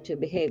supportive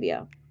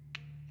behavior.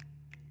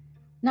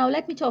 Now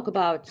let me talk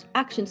about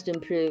actions to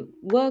improve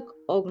work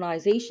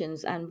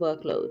organizations and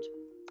workload.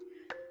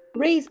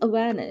 Raise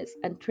awareness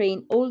and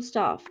train all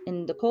staff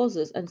in the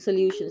causes and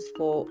solutions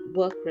for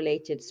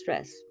work-related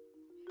stress.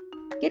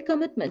 Get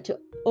commitment to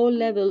all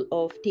level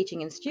of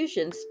teaching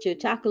institutions to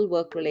tackle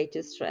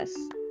work-related stress.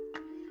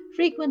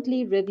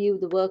 Frequently review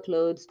the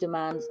workloads,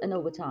 demands, and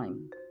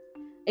overtime.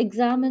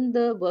 Examine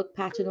the work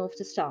pattern of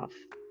the staff.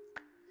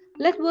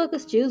 Let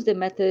workers choose their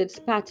methods,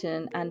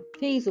 pattern, and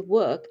phase of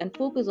work and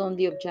focus on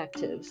the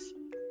objectives.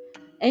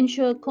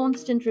 Ensure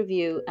constant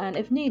review and,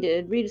 if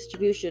needed,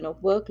 redistribution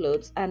of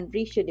workloads and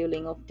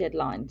rescheduling of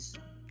deadlines.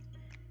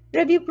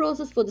 Review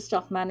process for the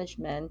staff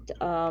management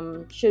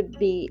should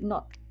be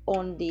not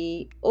on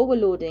the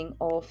overloading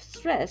of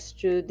stress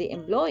to the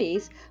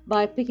employees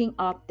by picking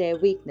up their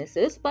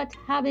weaknesses, but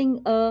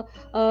having a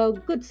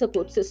good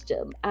support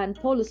system and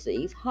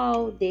policies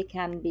how they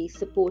can be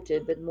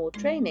supported with more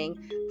training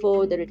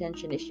for the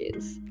retention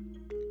issues.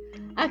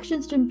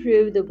 Actions to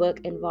improve the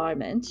work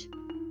environment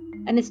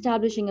and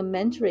establishing a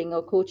mentoring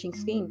or coaching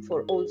scheme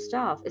for all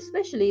staff,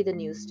 especially the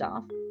new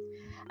staff,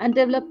 and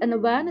develop an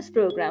awareness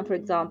program, for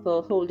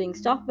example, holding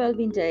staff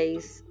wellbeing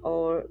days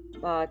or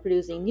by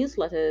producing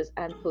newsletters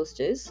and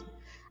posters,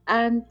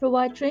 and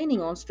provide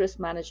training on stress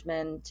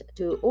management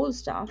to all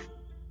staff,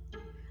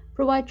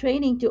 provide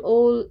training to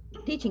all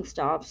teaching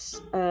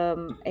staffs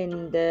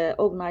in the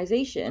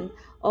organization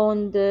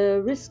on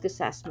the risk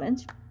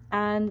assessment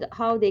and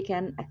how they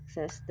can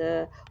access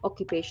the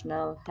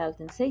occupational health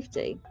and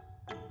safety.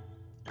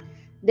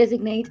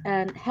 Designate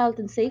an health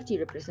and safety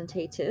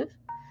representative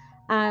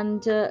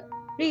and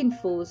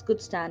reinforce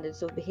good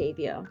standards of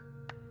behavior.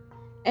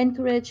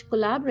 Encourage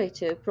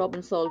collaborative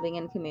problem solving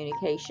and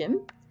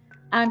communication,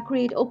 and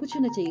create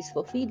opportunities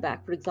for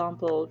feedback, for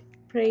example,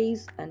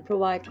 praise and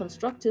provide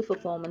constructive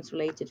performance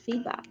related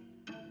feedback.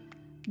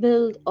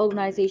 Build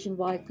organization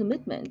wide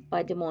commitment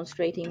by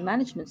demonstrating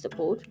management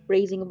support,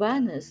 raising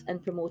awareness,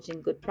 and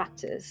promoting good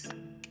practice.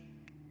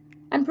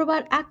 And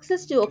provide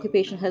access to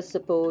occupational health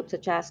support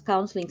such as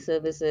counseling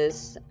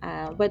services,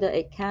 whether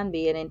it can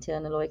be an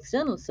internal or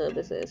external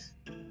services.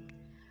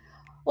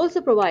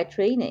 Also provide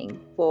training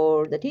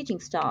for the teaching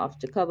staff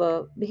to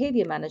cover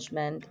behavior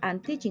management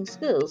and teaching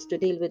skills to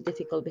deal with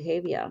difficult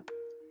behavior.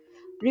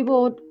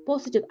 Reward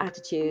positive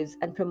attitudes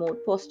and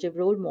promote positive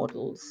role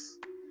models.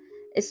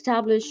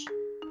 Establish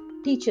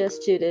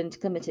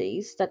teacher-student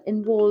committees that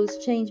involves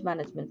change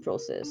management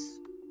process.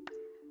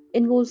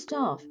 Involve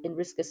staff in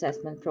risk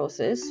assessment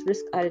process,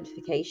 risk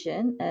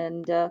identification,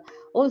 and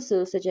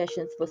also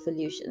suggestions for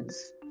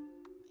solutions.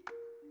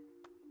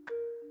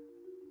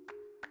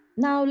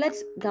 Now,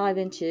 let's dive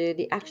into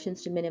the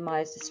actions to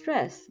minimize the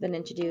stress when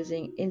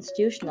introducing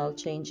institutional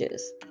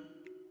changes.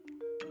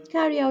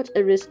 Carry out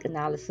a risk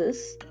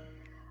analysis,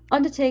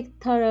 undertake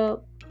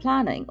thorough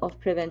planning of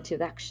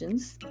preventive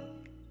actions,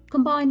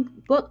 combine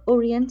work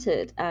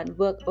oriented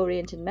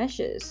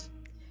measures,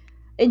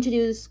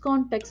 introduce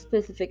context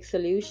specific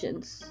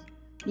solutions,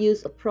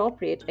 use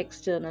appropriate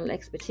external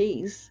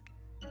expertise,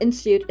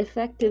 institute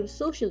effective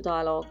social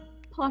dialogue,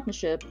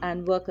 partnership,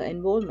 and worker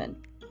involvement,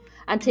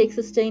 and take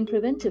sustained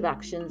preventive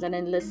actions and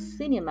enlist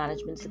senior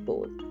management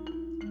support.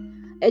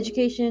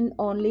 Education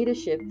on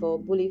leadership for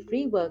bully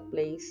free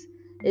workplace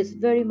is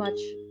very much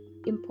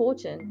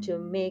important to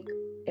make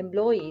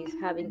employees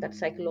having that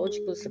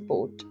psychological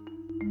support.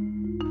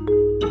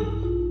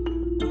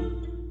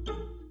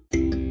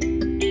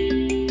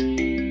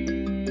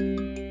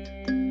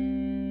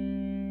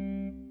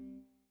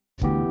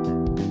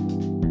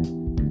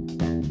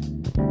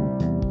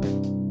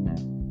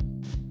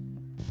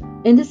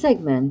 In this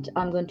segment,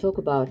 I'm going to talk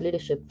about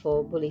leadership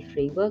for bully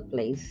free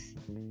workplace.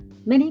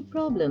 Many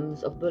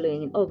problems of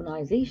bullying in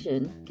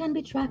organization can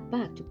be tracked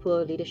back to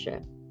poor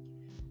leadership.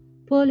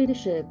 Poor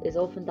leadership is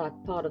often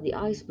that part of the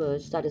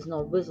iceberg that is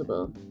not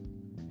visible.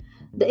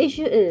 The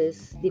issue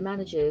is the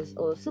managers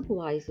or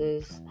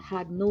supervisors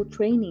had no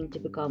training to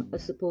become a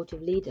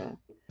supportive leader,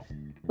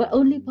 but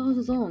only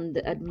passes on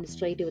the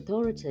administrative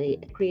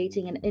authority,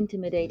 creating an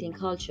intimidating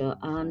culture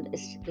and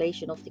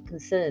escalation of the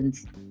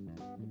concerns.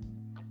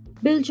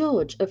 Bill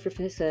George, a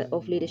professor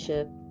of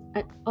leadership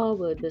at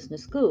Harvard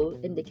Business School,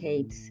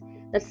 indicates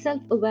that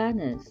self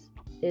awareness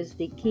is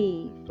the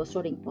key for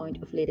starting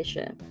point of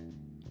leadership.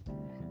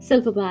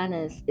 Self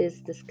awareness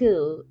is the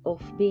skill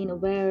of being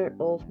aware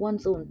of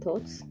one's own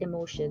thoughts,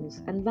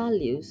 emotions, and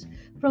values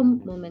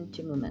from moment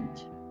to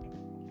moment.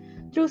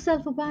 Through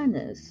self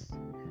awareness,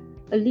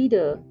 a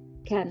leader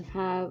can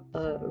have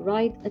a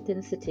right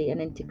authenticity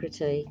and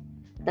integrity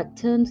that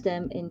turns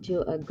them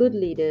into a good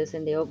leaders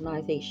in the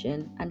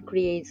organization and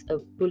creates a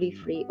bully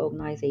free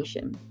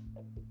organization.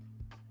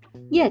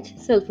 Yet,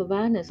 self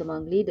awareness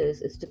among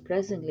leaders is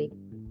depressingly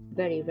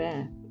very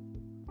rare.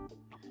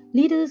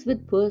 Leaders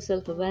with poor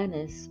self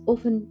awareness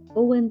often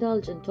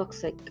overindulge in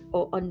toxic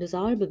or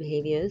undesirable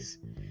behaviors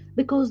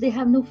because they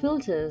have no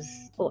filters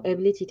or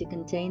ability to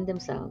contain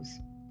themselves.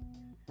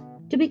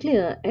 To be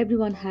clear,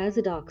 everyone has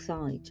a dark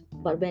side,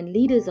 but when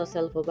leaders are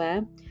self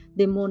aware,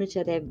 they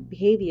monitor their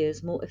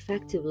behaviors more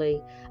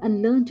effectively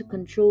and learn to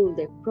control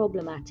their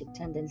problematic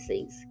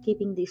tendencies,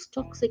 keeping these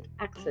toxic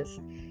axes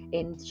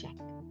in check.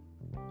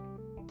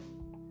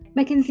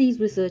 McKinsey's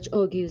research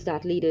argues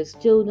that leaders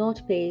do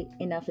not pay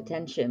enough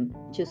attention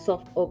to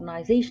soft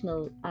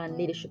organizational and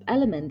leadership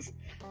elements,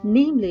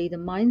 namely the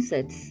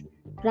mindsets,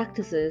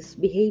 practices,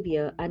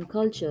 behavior, and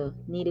culture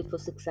needed for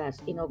success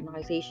in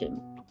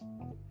organization.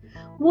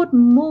 What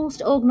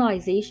most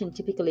organizations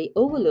typically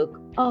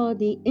overlook are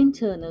the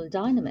internal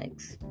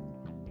dynamics.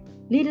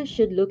 Leaders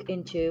should look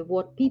into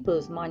what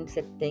people's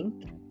mindset think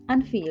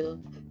and feel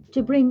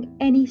to bring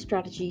any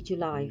strategy to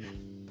life.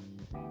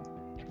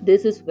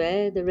 This is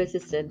where the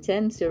resistance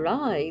tends to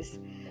rise,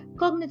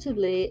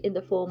 cognitively in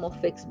the form of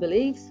fixed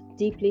beliefs,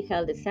 deeply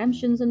held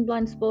assumptions and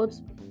blind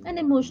spots, and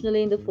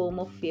emotionally in the form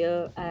of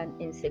fear and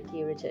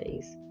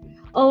insecurities,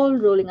 all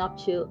rolling up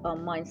to our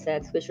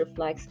mindsets which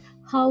reflects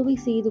how we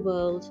see the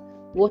world,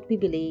 what we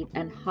believe,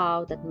 and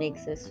how that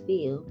makes us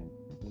feel.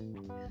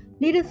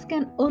 Leaders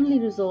can only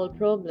resolve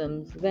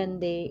problems when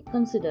they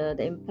consider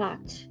the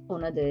impact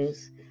on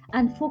others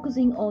and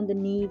focusing on the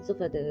needs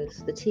of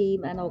others, the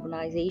team, and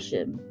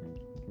organization.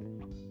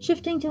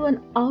 Shifting to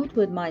an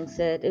outward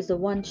mindset is the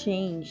one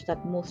change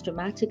that most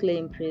dramatically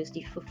improves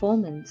the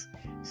performance,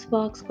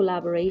 sparks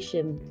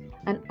collaboration,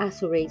 and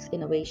accelerates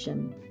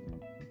innovation.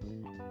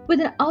 With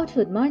an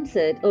outward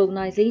mindset,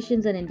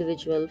 organizations and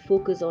individuals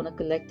focus on a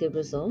collective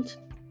result.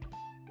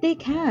 They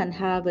can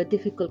have a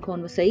difficult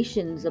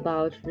conversations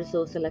about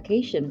resource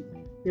allocation,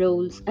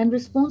 roles, and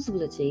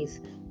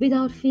responsibilities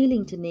without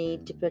feeling the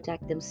need to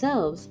protect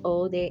themselves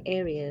or their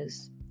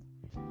areas.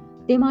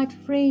 They might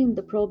frame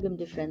the problem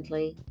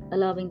differently,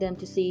 allowing them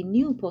to see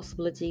new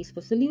possibilities for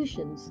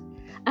solutions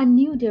and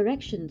new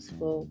directions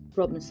for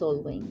problem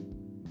solving.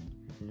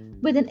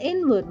 With an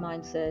inward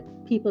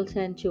mindset, people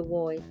tend to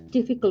avoid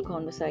difficult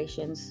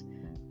conversations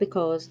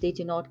because they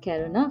do not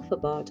care enough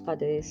about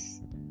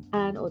others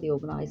and or the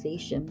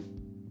organization.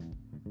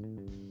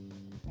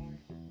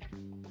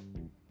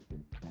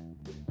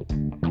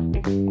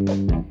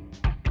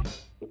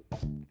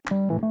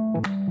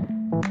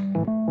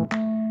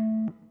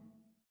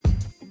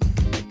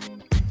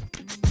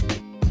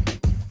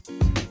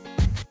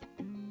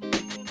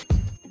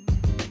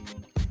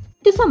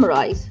 To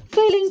summarize,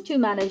 failing to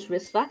manage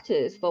risk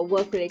factors for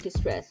work-related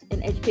stress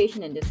in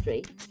education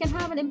industry can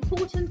have an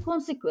important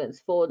consequence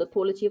for the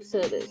quality of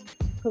service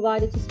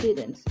provided to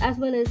students as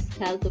well as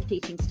health of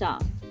teaching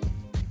staff.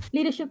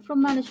 Leadership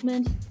from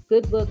management,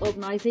 good work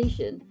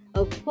organization,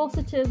 A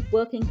positive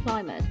working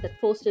climate that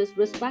fosters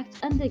respect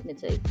and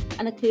dignity,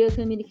 and a clear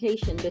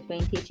communication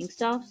between teaching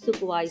staff,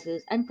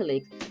 supervisors, and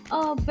colleagues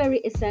are very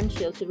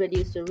essential to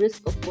reduce the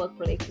risk of work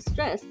related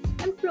stress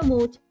and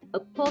promote a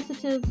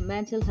positive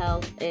mental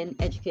health in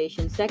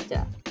education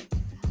sector.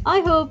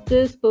 I hope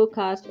this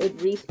podcast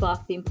would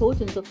re-spark the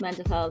importance of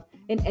mental health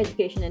in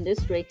education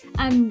industry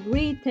and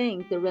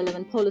rethink the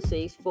relevant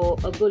policies for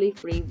a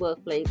bully-free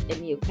workplace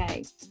in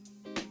UK.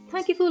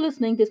 Thank you for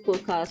listening to this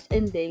podcast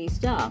in Daily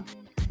Star.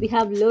 We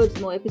have loads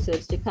more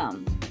episodes to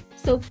come.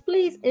 So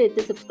please hit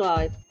the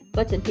subscribe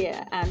button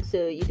here and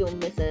so you don't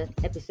miss an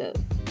episode.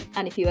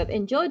 And if you have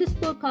enjoyed this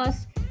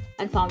podcast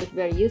and found it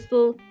very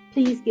useful,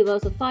 please give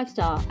us a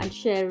 5-star and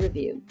share a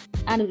review.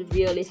 And it would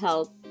really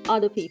help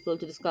other people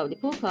to discover the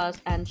podcast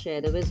and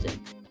share their wisdom.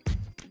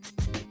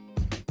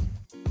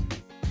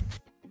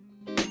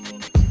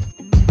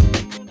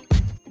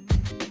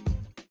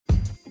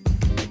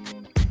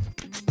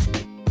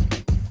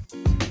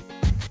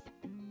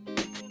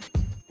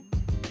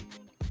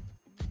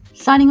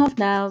 Signing off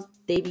now,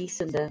 Devi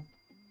Sundar.